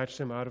will snatch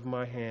them out of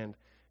my hand.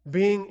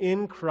 Being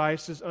in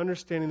Christ is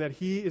understanding that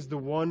He is the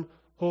one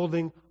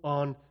holding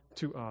on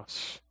to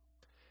us.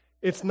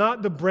 It's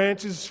not the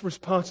branch's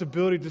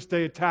responsibility to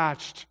stay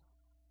attached.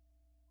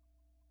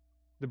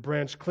 The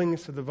branch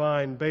clings to the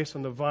vine based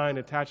on the vine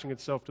attaching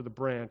itself to the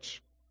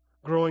branch,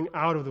 growing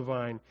out of the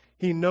vine.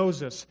 He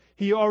knows us.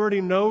 He already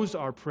knows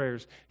our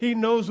prayers. He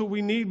knows what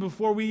we need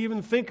before we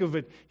even think of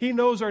it. He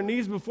knows our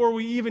needs before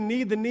we even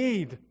need the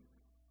need.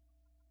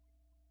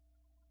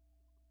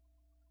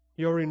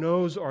 He already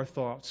knows our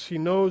thoughts. He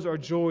knows our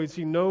joys.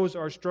 He knows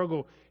our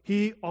struggle.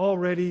 He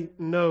already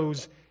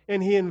knows.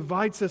 And He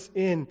invites us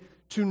in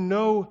to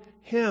know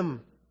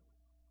Him.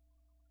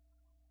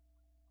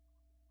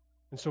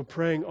 And so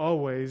praying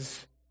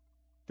always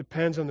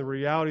depends on the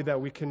reality that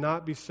we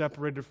cannot be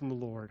separated from the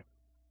Lord.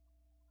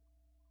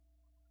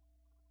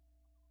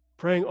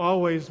 Praying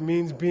always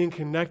means being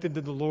connected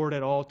to the Lord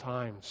at all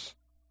times.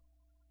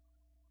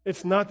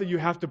 It's not that you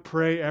have to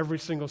pray every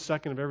single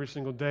second of every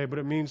single day, but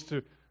it means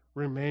to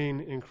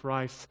remain in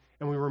Christ.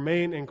 And we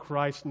remain in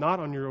Christ not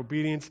on your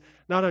obedience,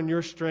 not on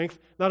your strength,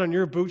 not on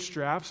your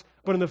bootstraps,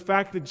 but in the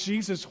fact that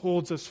Jesus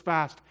holds us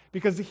fast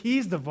because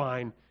He's the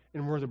vine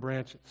and we're the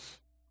branches.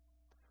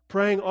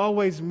 Praying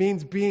always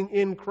means being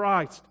in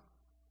Christ.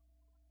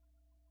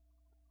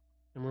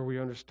 And where we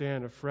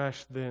understand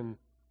afresh then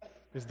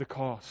is the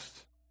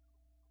cost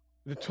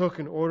that it took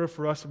in order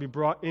for us to be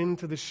brought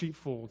into the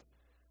sheepfold.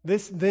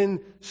 This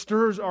then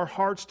stirs our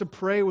hearts to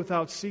pray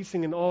without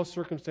ceasing in all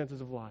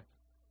circumstances of life.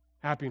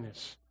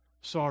 Happiness,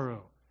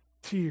 sorrow,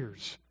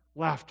 tears,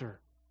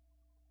 laughter.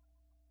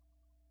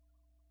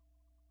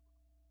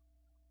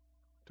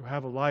 To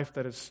have a life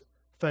that is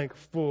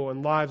thankful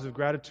and lives of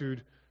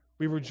gratitude,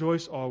 we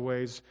rejoice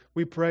always,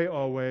 we pray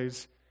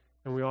always,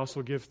 and we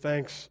also give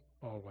thanks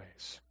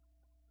always.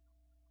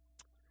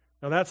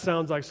 Now that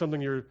sounds like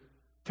something your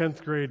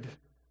 10th grade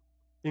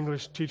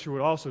English teacher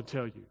would also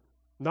tell you.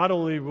 Not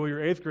only will your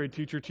 8th grade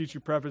teacher teach you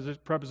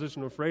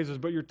prepositional phrases,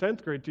 but your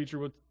 10th grade teacher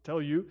will tell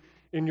you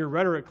in your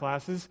rhetoric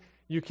classes,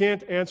 you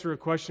can't answer a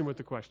question with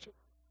a question.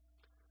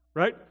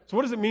 Right? So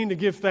what does it mean to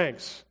give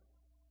thanks?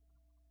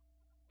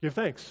 Give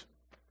thanks.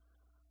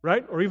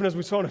 Right? Or even as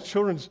we saw in a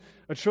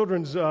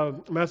children's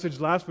message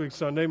last week,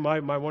 Sunday,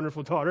 my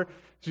wonderful daughter,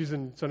 she's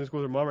in Sunday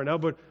school with her mom right now,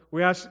 but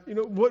we asked,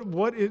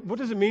 what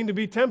does it mean to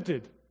be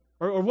tempted?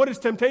 Or what is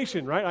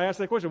temptation, right? I asked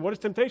that question, what is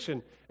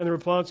temptation? And the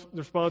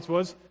response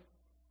was,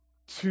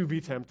 to be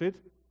tempted.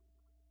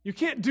 You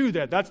can't do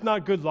that. That's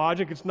not good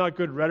logic. It's not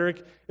good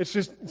rhetoric.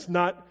 It's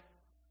not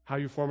how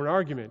you form an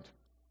argument.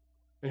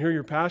 And here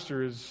your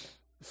pastor is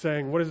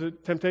saying, what does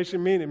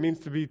temptation mean? It means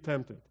to be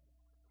tempted.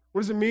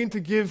 What does it mean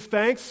to give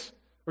thanks?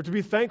 Or to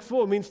be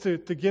thankful? It means to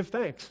give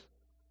thanks.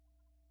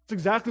 It's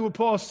exactly what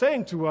Paul is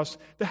saying to us.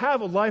 To have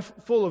a life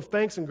full of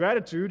thanks and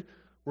gratitude,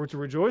 we're to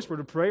rejoice, we're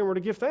to pray, and we're to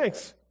give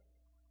thanks.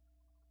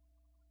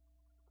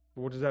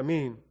 But what does that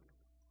mean?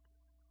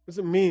 What does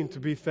it mean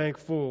to be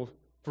thankful,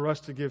 for us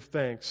to give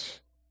thanks?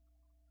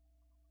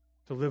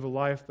 To live a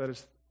life that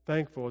is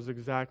thankful is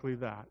exactly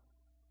that.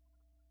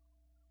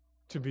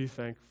 To be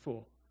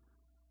thankful.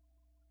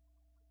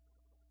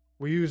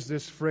 We use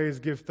this phrase,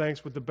 give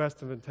thanks, with the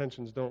best of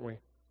intentions, don't we?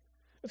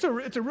 It's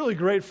a really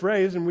great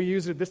phrase, and we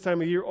use it this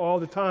time of year all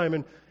the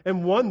time,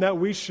 and one that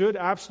we should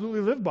absolutely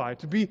live by,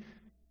 to be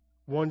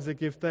ones that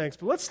give thanks.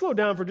 But let's slow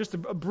down for just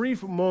a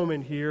brief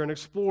moment here and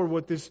explore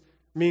what this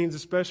means,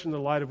 especially in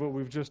the light of what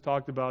we've just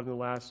talked about in the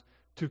last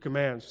two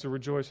commands, to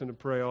rejoice and to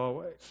pray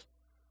always.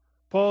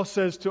 Paul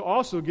says to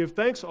also give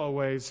thanks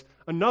always,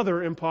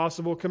 another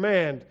impossible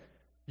command,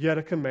 yet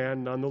a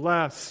command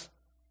nonetheless.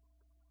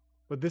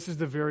 But this is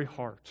the very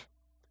heart.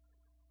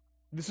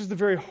 This is the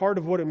very heart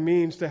of what it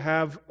means to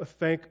have a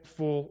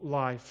thankful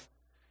life.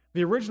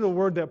 The original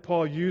word that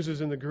Paul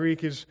uses in the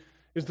Greek is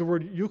the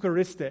word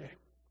Euchariste.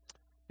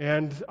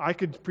 And I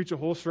could preach a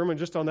whole sermon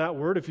just on that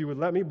word if you would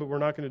let me, but we're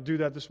not going to do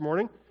that this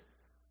morning.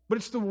 But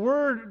it's the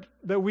word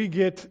that we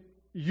get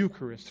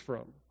Eucharist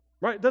from,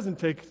 right? It doesn't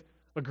take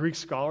a Greek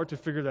scholar to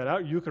figure that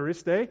out.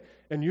 Euchariste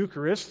and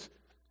Eucharist,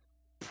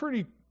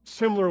 pretty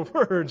similar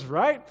words,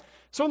 right?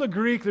 So in the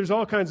Greek, there's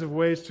all kinds of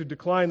ways to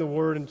decline the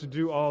word and to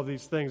do all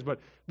these things.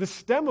 But the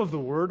stem of the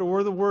word, or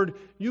where the word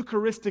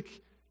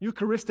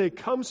Euchariste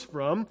comes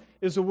from,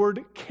 is the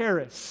word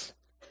charis,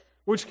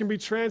 which can be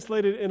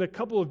translated in a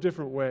couple of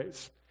different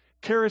ways.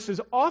 Charis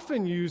is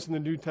often used in the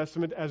New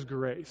Testament as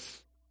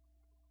grace,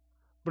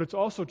 but it's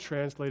also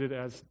translated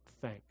as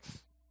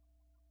thanks.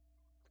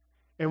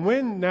 And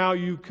when now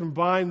you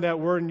combine that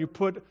word and you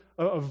put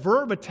a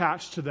verb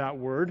attached to that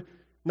word,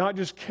 not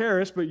just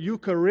charis, but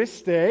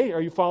Euchariste.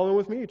 Are you following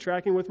with me? Are you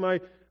tracking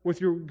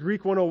with your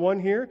Greek 101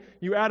 here?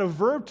 You add a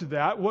verb to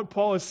that. What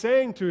Paul is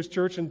saying to his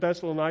church in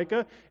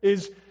Thessalonica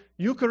is,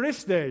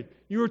 Euchariste,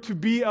 you are to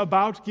be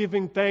about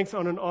giving thanks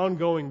on an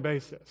ongoing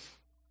basis.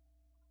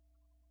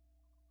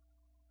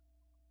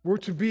 We're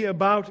to be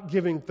about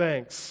giving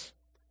thanks.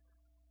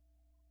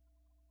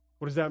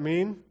 What does that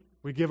mean?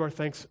 We give our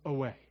thanks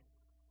away.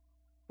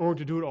 We're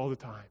to do it all the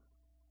time.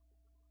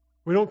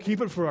 We don't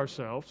keep it for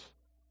ourselves.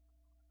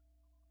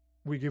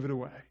 We give it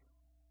away.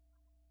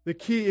 The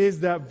key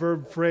is that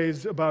verb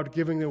phrase about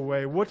giving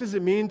away. What does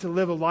it mean to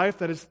live a life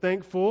that is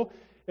thankful?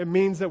 It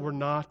means that we're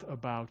not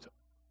about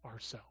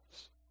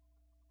ourselves.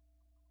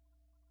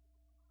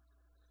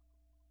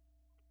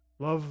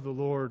 Love the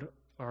Lord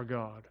our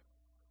God.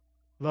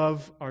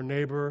 Love our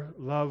neighbor.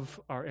 Love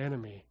our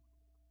enemy.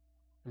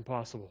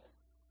 Impossible,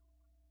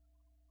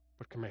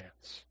 but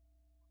commands.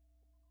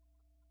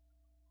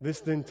 This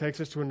then takes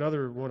us to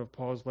another one of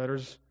Paul's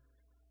letters,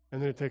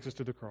 and then it takes us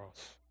to the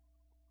cross.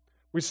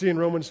 We see in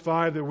Romans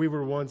 5 that we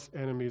were once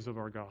enemies of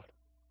our God.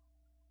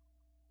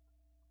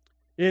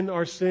 In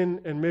our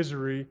sin and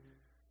misery,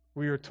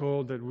 we are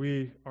told that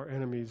we are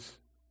enemies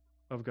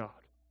of God.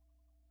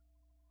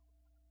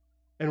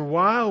 And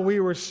while we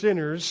were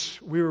sinners,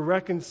 we were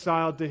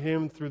reconciled to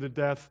Him through the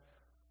death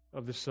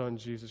of the Son,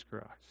 Jesus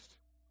Christ.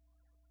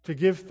 To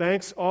give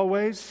thanks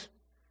always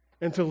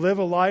and to live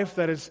a life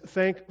that is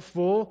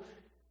thankful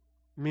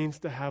means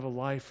to have a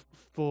life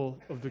full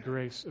of the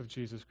grace of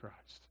Jesus Christ.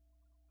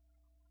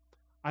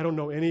 I don't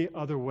know any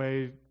other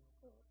way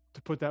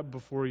to put that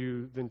before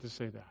you than to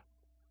say that.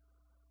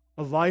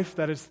 A life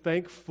that is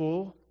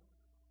thankful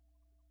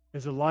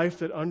is a life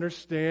that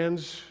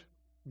understands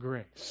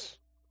grace.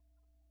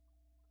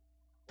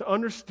 To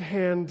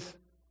understand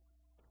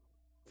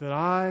that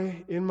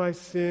I, in my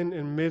sin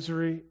and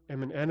misery,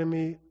 am an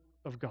enemy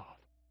of God.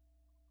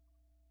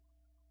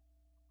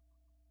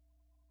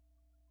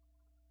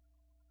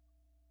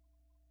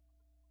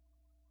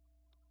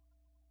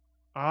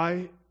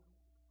 I,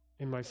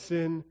 in my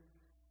sin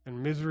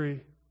and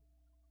misery,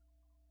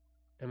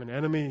 am an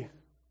enemy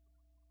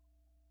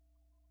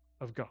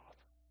of God.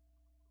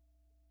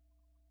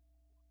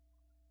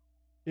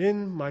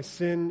 In my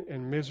sin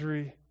and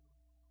misery,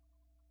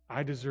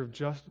 I deserve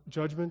just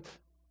judgment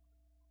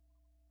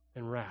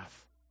and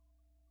wrath.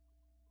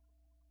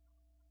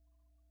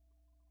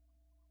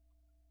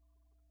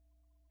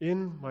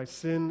 In my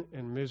sin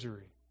and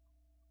misery,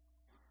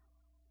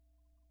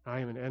 I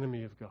am an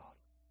enemy of God.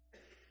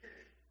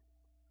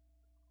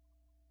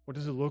 What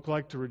does it look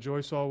like to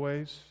rejoice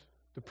always,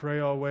 to pray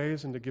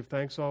always, and to give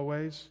thanks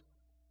always?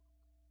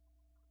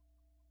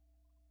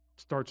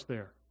 It starts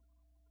there.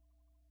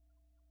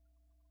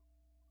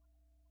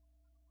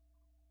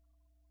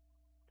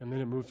 And then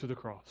it moves to the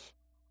cross.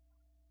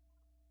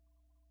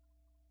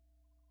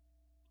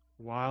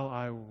 While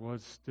I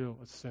was still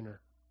a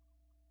sinner,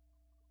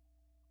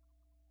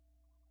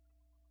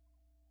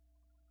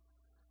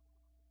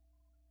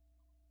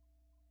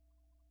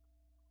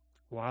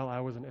 while I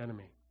was an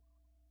enemy,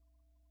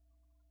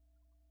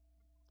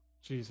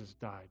 Jesus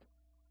died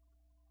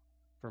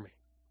for me.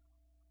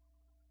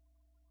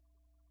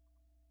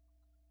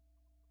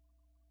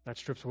 That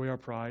strips away our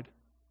pride.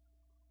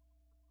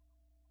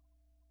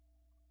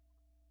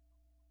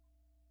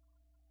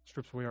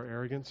 Strips away our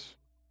arrogance.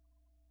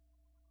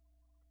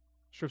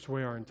 Strips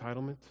away our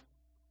entitlement.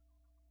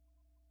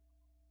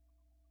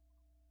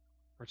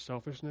 Our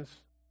selfishness.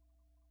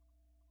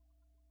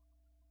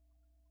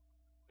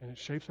 And it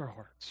shapes our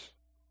hearts.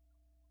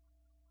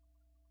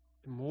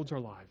 It molds our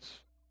lives.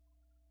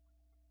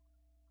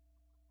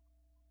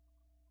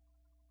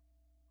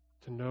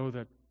 To know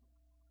that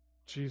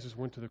Jesus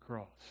went to the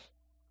cross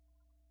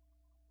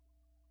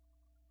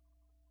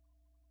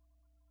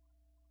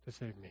to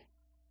save me.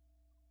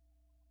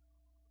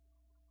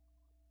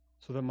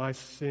 So that my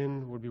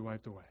sin would be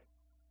wiped away.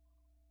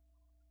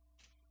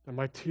 That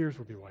my tears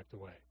would be wiped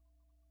away.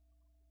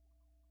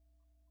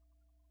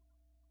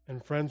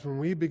 And friends, when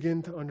we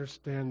begin to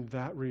understand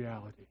that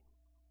reality,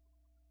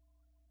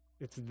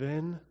 it's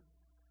then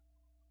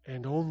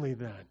and only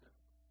then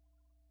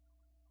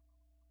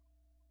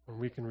when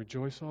we can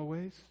rejoice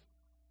always,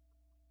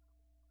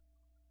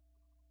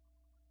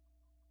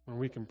 when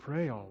we can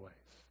pray always,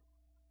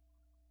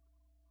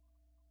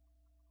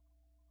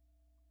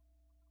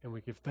 and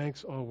we give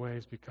thanks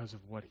always because of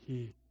what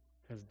He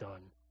has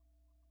done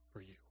for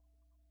you.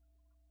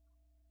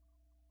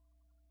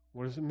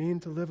 What does it mean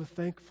to live a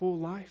thankful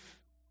life?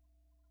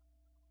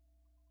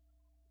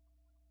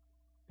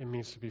 It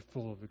means to be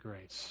full of the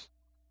grace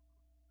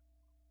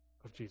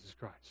of Jesus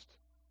Christ.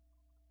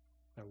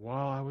 That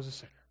while I was a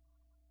sinner,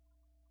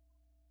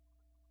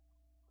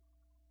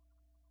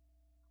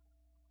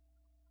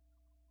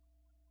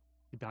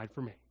 He died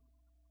for me.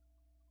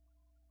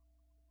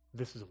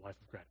 This is a life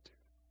of gratitude.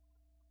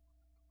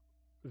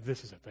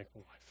 This is a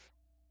thankful life.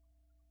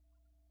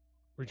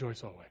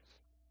 Rejoice always.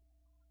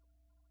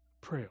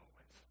 Pray always.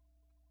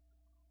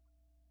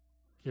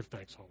 Give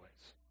thanks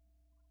always.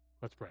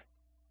 Let's pray.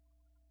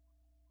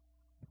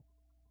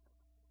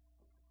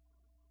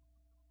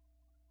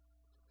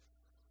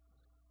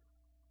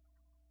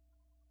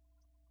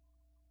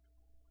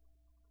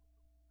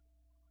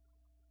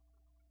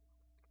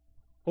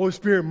 Holy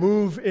Spirit,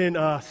 move in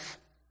us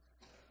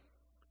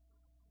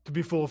to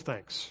be full of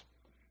thanks.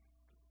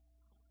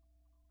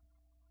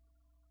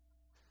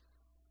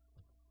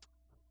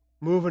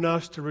 Move in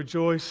us to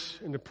rejoice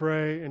and to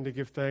pray and to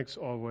give thanks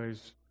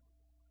always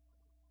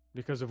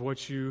because of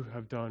what you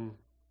have done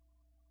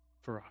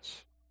for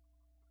us.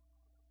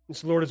 And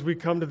so, Lord, as we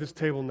come to this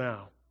table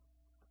now,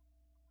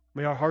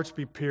 may our hearts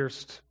be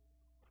pierced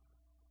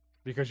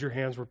because your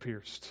hands were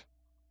pierced.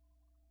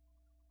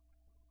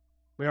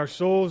 May our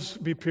souls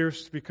be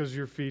pierced because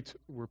your feet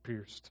were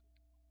pierced.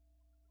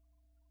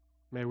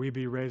 May we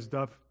be raised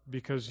up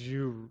because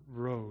you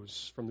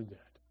rose from the dead.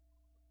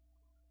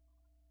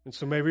 And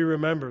so may we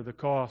remember the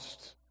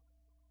cost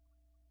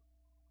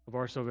of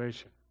our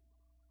salvation.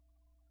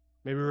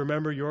 May we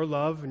remember your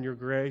love and your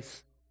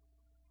grace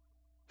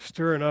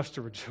stirring us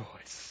to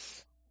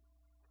rejoice,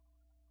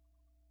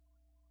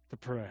 to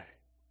pray,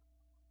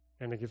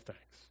 and to give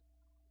thanks.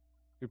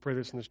 We pray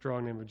this in the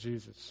strong name of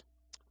Jesus.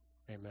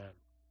 Amen.